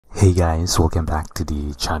Hey guys, welcome back to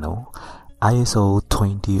the channel. ISO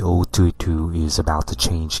 20022 is about to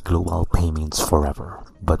change global payments forever.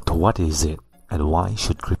 But what is it, and why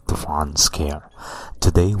should crypto funds care?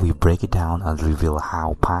 Today we break it down and reveal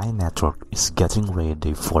how Pi Network is getting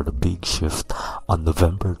ready for the big shift on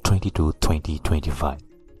November 22, 2025.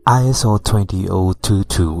 ISO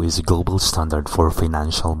 20022 is a global standard for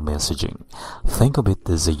financial messaging. Think of it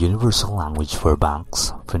as a universal language for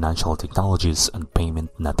banks, financial technologies, and payment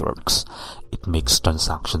networks. It makes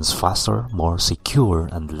transactions faster, more secure,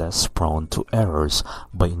 and less prone to errors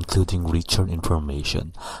by including richer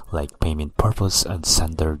information, like payment purpose and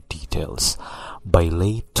sender details. By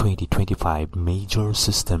late 2025, major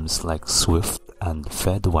systems like SWIFT and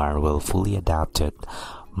Fedwire will fully adapt it,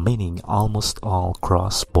 meaning almost all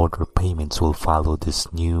cross-border payments will follow this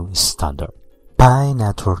new standard. Pi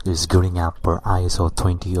Network is gearing up for ISO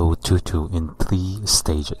 20022 in 3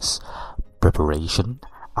 stages: preparation,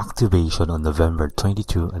 activation on November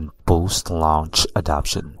 22, and post-launch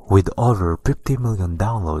adoption. With over 50 million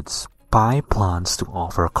downloads, Pi plans to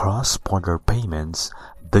offer cross-border payments,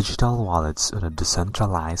 digital wallets, and a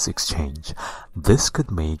decentralized exchange. This could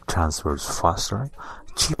make transfers faster,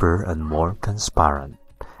 cheaper, and more transparent.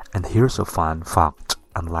 And here's a fun fact: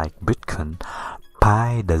 unlike Bitcoin,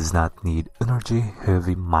 Pi does not need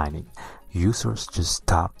energy-heavy mining. Users just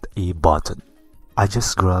tapped a button. I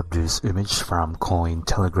just grabbed this image from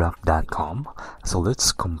cointelegraph.com, so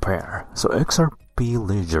let's compare. So XRP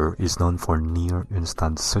Ledger is known for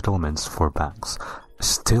near-instant settlements for banks.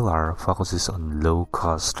 Stellar focuses on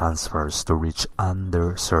low-cost transfers to reach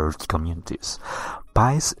underserved communities.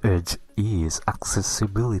 Pi's edge is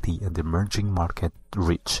accessibility and emerging market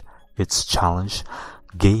reach. Its challenge: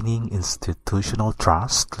 gaining institutional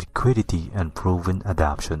trust, liquidity, and proven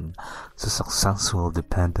adoption. The success will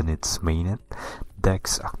depend on its mainnet,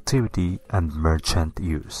 DEX activity, and merchant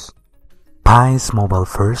use. Pi's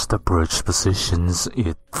mobile-first approach positions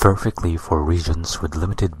it perfectly for regions with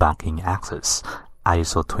limited banking access.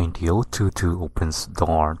 ISO 20022 opens the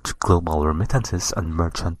door to global remittances and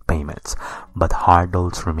merchant payments, but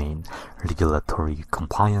hurdles remain: regulatory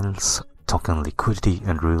compliance, token liquidity,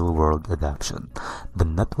 and real-world adoption. The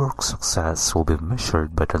network's success will be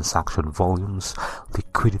measured by transaction volumes,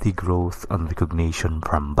 liquidity growth, and recognition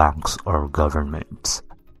from banks or governments.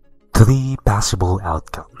 3 possible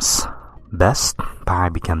outcomes. Best, Pi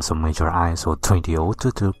becomes a major ISO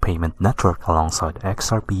 20022 payment network alongside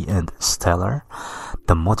XRP and Stellar.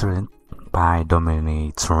 The moderate, Pi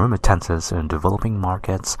dominates remittances in developing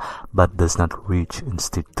markets but does not reach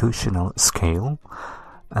institutional scale.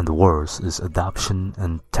 And worse is adoption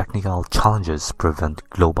and technical challenges prevent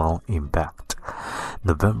global impact.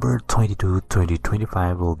 November 22,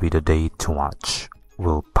 2025 will be the day to watch.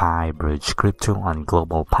 Will Pi bridge crypto and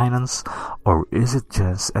global finance, or is it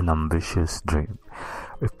just an ambitious dream?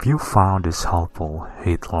 If you found this helpful,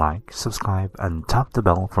 hit like, subscribe, and tap the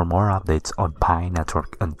bell for more updates on Pi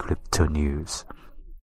Network and crypto news.